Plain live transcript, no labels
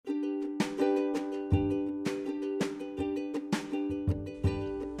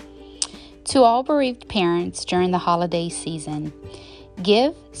To all bereaved parents during the holiday season,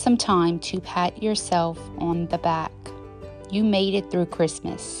 give some time to pat yourself on the back. You made it through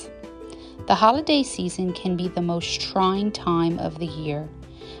Christmas. The holiday season can be the most trying time of the year,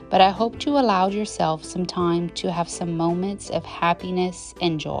 but I hope you allowed yourself some time to have some moments of happiness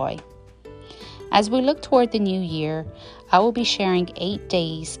and joy. As we look toward the new year, I will be sharing 8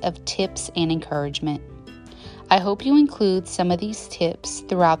 days of tips and encouragement. I hope you include some of these tips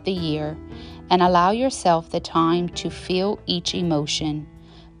throughout the year and allow yourself the time to feel each emotion,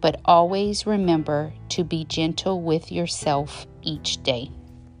 but always remember to be gentle with yourself each day.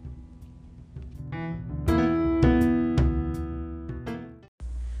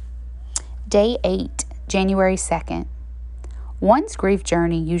 Day 8, January 2nd. One's grief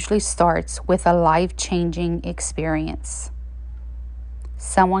journey usually starts with a life-changing experience.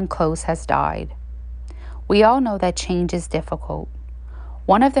 Someone close has died. We all know that change is difficult.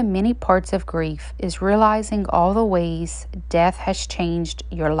 One of the many parts of grief is realizing all the ways death has changed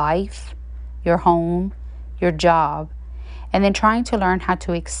your life, your home, your job, and then trying to learn how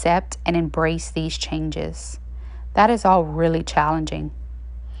to accept and embrace these changes. That is all really challenging.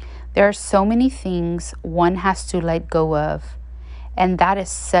 There are so many things one has to let go of, and that is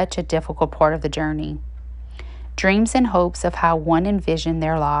such a difficult part of the journey. Dreams and hopes of how one envisioned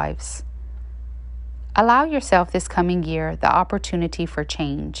their lives. Allow yourself this coming year the opportunity for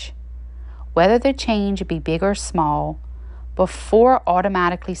change. Whether the change be big or small, before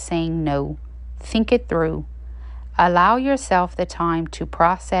automatically saying no, think it through. Allow yourself the time to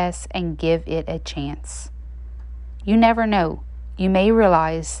process and give it a chance. You never know. You may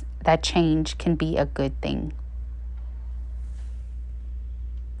realize that change can be a good thing.